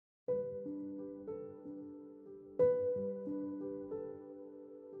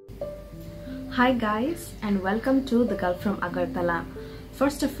Hi guys, and welcome to the Girl from Agartala.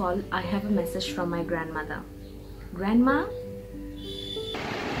 First of all, I have a message from my grandmother. Grandma?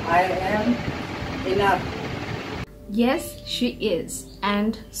 I am enough. Yes, she is,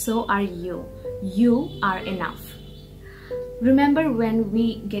 and so are you. You are enough. Remember when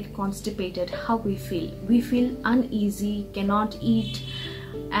we get constipated, how we feel? We feel uneasy, cannot eat,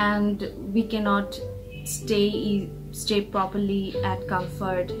 and we cannot stay properly at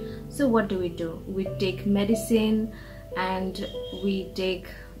comfort. So what do? We take medicine and we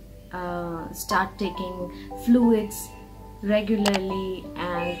start taking fluids regularly,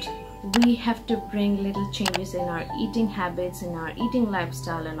 and we have to bring little changes in our eating habits, in our eating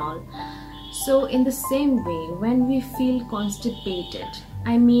lifestyle and all. So in the same way, when we feel constipated,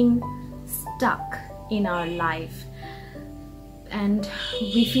 I mean stuck in our life, and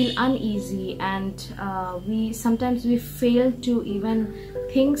we feel uneasy, and sometimes we fail to even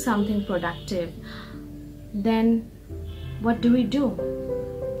think something productive, then what do?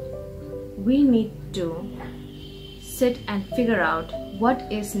 We need to sit and figure out what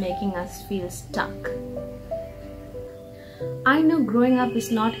is making us feel stuck. I know growing up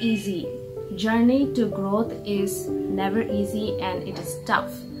is not easy. Journey to growth is never easy, and it is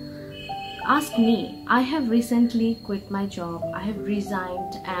tough. Ask me. I have recently quit my job. I have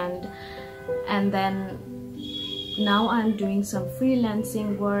resigned, and then now I'm doing some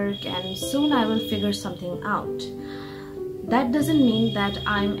freelancing work, and soon I will figure something out. That doesn't mean that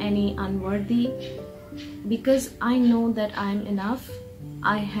I'm any unworthy, because I know that I'm enough.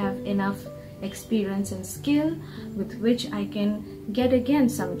 I have enough experience and skill with which I can get again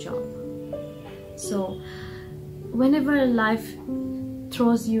some job. So whenever life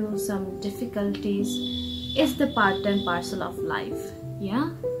throws you some difficulties, it's the part and parcel of life.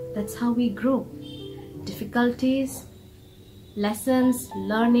 Yeah, that's how we grow. Difficulties, lessons,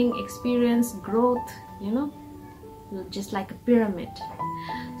 learning, experience, growth, just like a pyramid.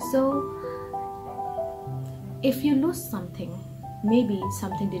 So if you lose something, maybe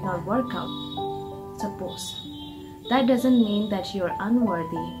something did not work out, suppose, that doesn't mean that you're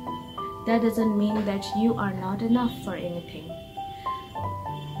unworthy. That doesn't mean that you are not enough for anything.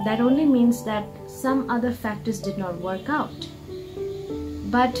 That only means that some other factors did not work out.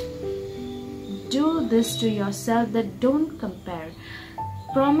 But do this to yourself, that don't compare.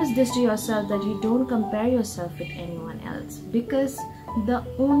 Promise this to yourself, that you don't compare yourself with anyone else, because the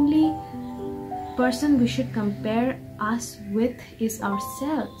only person we should compare us with is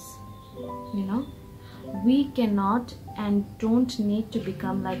ourselves. We cannot and don't need to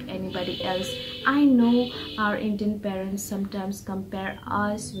become like anybody else. I know our Indian parents sometimes compare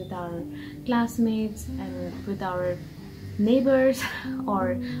us with our classmates and with our neighbors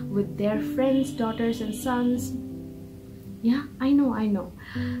or with their friends' daughters and sons. Yeah, I know.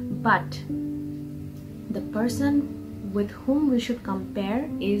 But the person with whom we should compare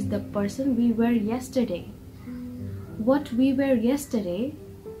is the person we were yesterday. What we were yesterday,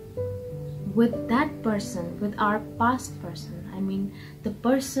 with that person, with our past person, I mean the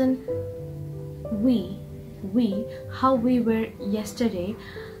person how we were yesterday,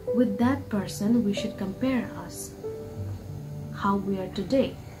 with that person we should compare us, how we are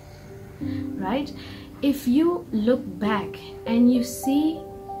today, right? If you look back and you see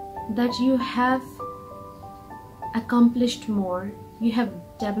that you have accomplished more, you have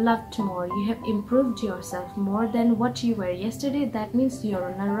developed more, you have improved yourself more than what you were yesterday, that means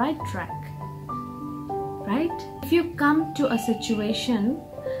you're on the right track. Right? If you come to a situation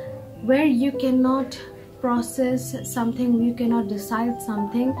where you cannot process something, you cannot decide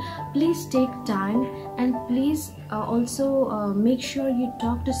something, please take time, and please also make sure you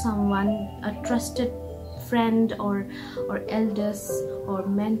talk to someone, a trusted friend or elders or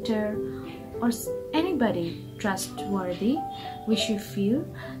mentor or anybody trustworthy, which you feel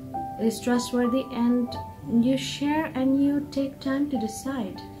is trustworthy, and you share and you take time to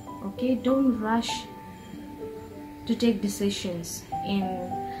decide. Okay, don't rush to take decisions in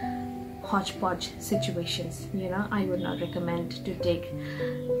hodgepodge situations. I would not recommend to take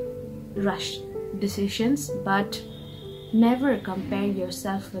rush decisions, but never compare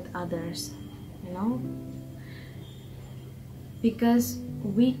yourself with others, because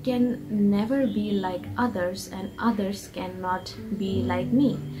we can never be like others, and others cannot be like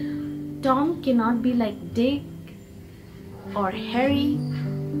me. Tom cannot be like Dick or Harry,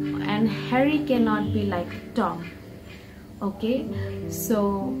 and Harry cannot be like Tom. Okay,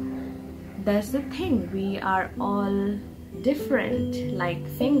 so that's the thing. We are all different like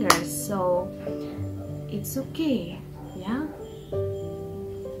fingers, so it's okay. Yeah,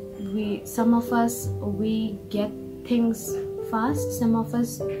 some of us, we get things fast. Some of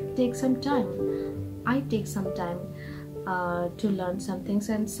us take some time. I take some time to learn some things,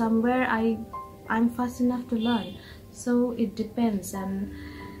 and somewhere I'm fast enough to learn. So it depends, and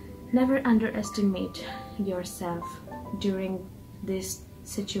never underestimate yourself during these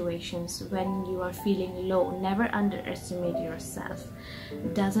situations. When you are feeling low, never underestimate yourself.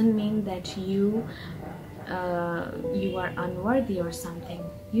 Doesn't mean that you are unworthy or something.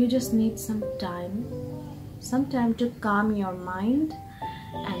 You just need some time to calm your mind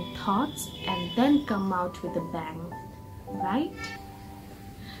and thoughts, and then come out with a bang, right?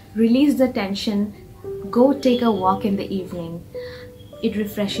 Release the tension. Go take a walk in the evening. It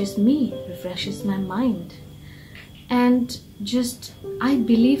refreshes me, refreshes my mind. And just, I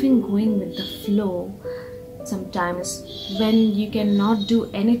believe in going with the flow. Sometimes when you cannot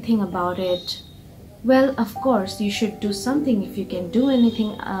do anything about it, well, of course you should do something if you can do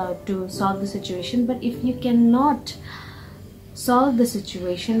anything to solve the situation. But if you cannot solve the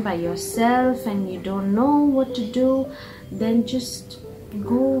situation by yourself and you don't know what to do, then just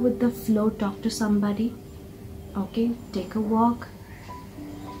go with the flow. Talk to somebody, okay? Take a walk,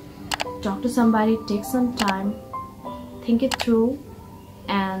 talk to somebody, take some time, think it through.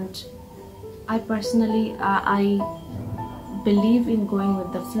 And I personally I believe in going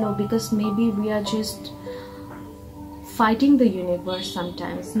with the flow, because maybe we are just fighting the universe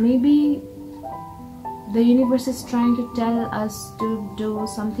sometimes. Maybe the universe is trying to tell us to do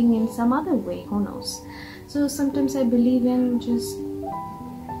something in some other way, who knows. So sometimes I believe in just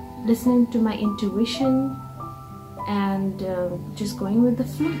listening to my intuition and just going with the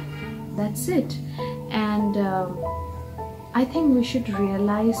flow. That's it. And I think we should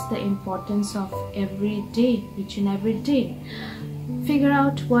realize the importance of every day, each and every day. Figure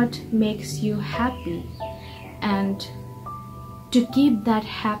out what makes you happy, and to keep that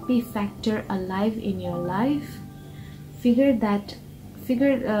happy factor alive in your life, figure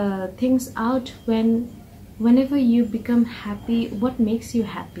things out. Whenever you become happy, what makes you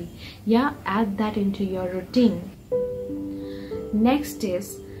happy? Yeah, add that into your routine. Next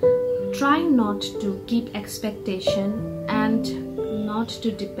is, try not to keep expectation and not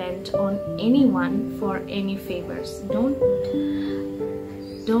to depend on anyone for any favors. Don't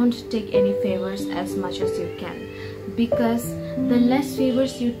take any favors as much as you can, because the less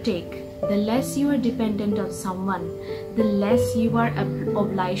favors you take, the less you are dependent on someone, the less you are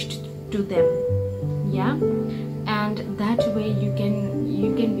obliged to them. Yeah, and that way you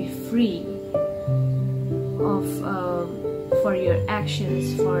can be free of for your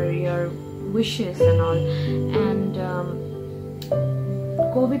actions, for your wishes and all. And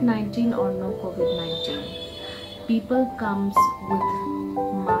COVID-19 or no COVID-19, people comes with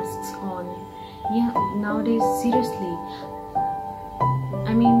masks on. Yeah, nowadays, seriously,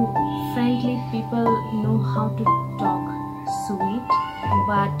 I mean, frankly, people know how to talk sweet,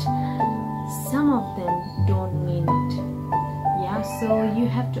 but some of them don't mean it. Yeah, so you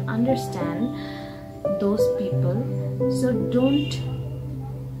have to understand those people. So don't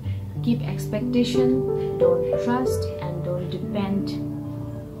keep expectation, don't trust, and don't depend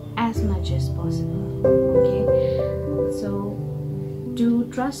as much as possible. Okay, so to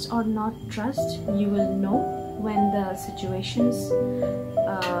trust or not trust, you will know when the situations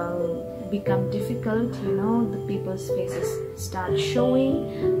become difficult. You know, the people's faces start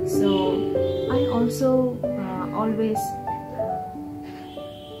showing. So I also always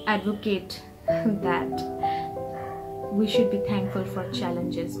advocate that we should be thankful for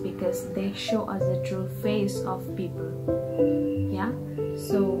challenges, because they show us the true face of people. Yeah,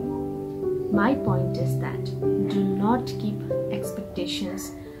 so my point is that do not keep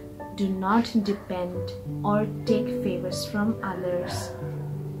expectations, do not depend or take favors from others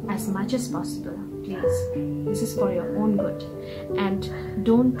as much as possible, please. This is for your own good. And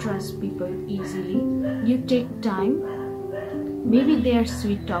don't trust people easily. You take time. Maybe they are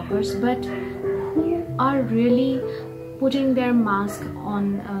sweet talkers, but who are really putting their mask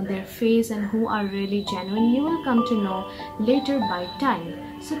on their face and who are really genuine, you will come to know later by time.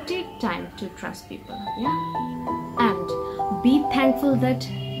 So take time to trust people. Yeah, and be thankful that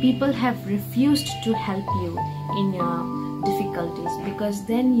people have refused to help you in your difficulties, because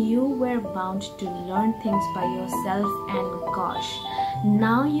then you were bound to learn things by yourself. And gosh,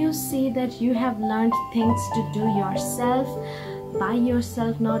 now you see that you have learned things to do yourself, by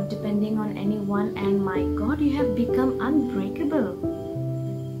yourself, not depending on anyone, and my God, you have become unbreakable.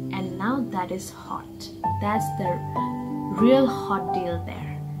 And now that is hot. That's the real hot deal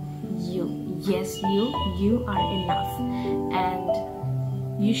there. You, yes, you are enough,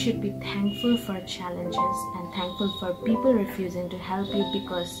 and You should be thankful for challenges and thankful for people refusing to help you,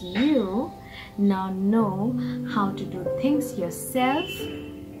 because you now know how to do things yourself,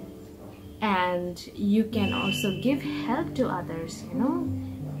 and you can also give help to others.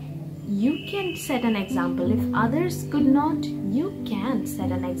 You can set an example. If others could not, you can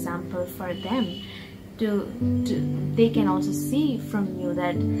set an example for them. They can also see from you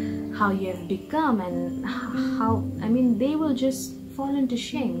that how you have become, and how, they will just fall into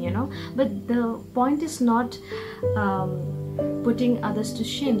shame, but the point is not putting others to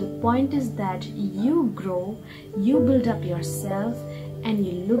shame. The point is that you grow, you build up yourself, and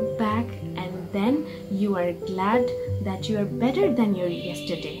you look back, and then you are glad that you are better than you were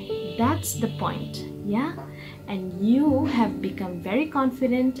yesterday. That's the point. Yeah, and you have become very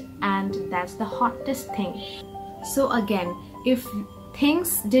confident, and that's the hottest thing. So again, if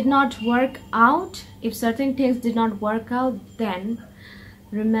things did not work out, if certain things did not work out, then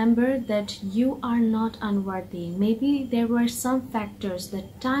remember that you are not unworthy. Maybe there were some factors. The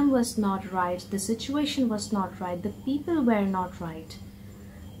time was not right, the situation was not right, the people were not right.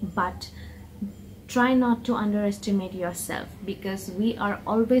 But try not to underestimate yourself, because we are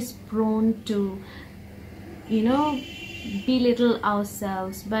always prone to belittle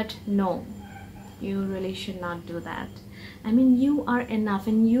ourselves. But no, you really should not do that. You are enough,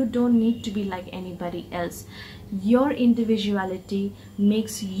 and you don't need to be like anybody else. Your individuality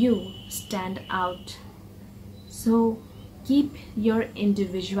makes you stand out. So keep your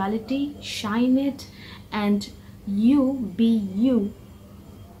individuality, shine it, and you be you,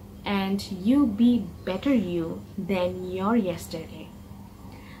 and you be better you than your yesterday.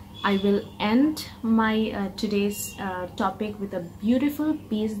 I will end my today's topic with a beautiful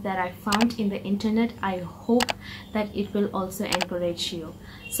piece that I found in the internet. I hope that it will also encourage you.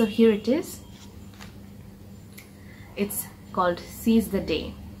 So here it is. It's called Seize the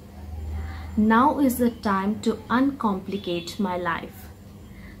Day. Now is the time to uncomplicate my life,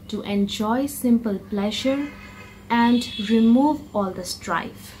 to enjoy simple pleasure and remove all the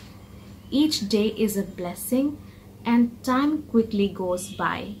strife. Each day is a blessing, and time quickly goes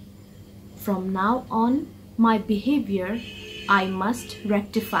by. From now on, my behavior I must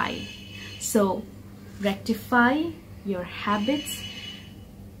rectify. So rectify your habits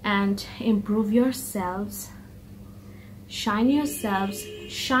and improve yourselves. Shine yourselves,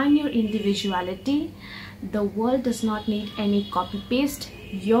 shine your individuality. The world does not need any copy-paste.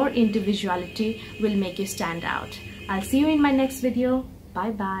 Your individuality will make you stand out. I'll see you in my next video.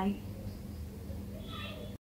 Bye-bye.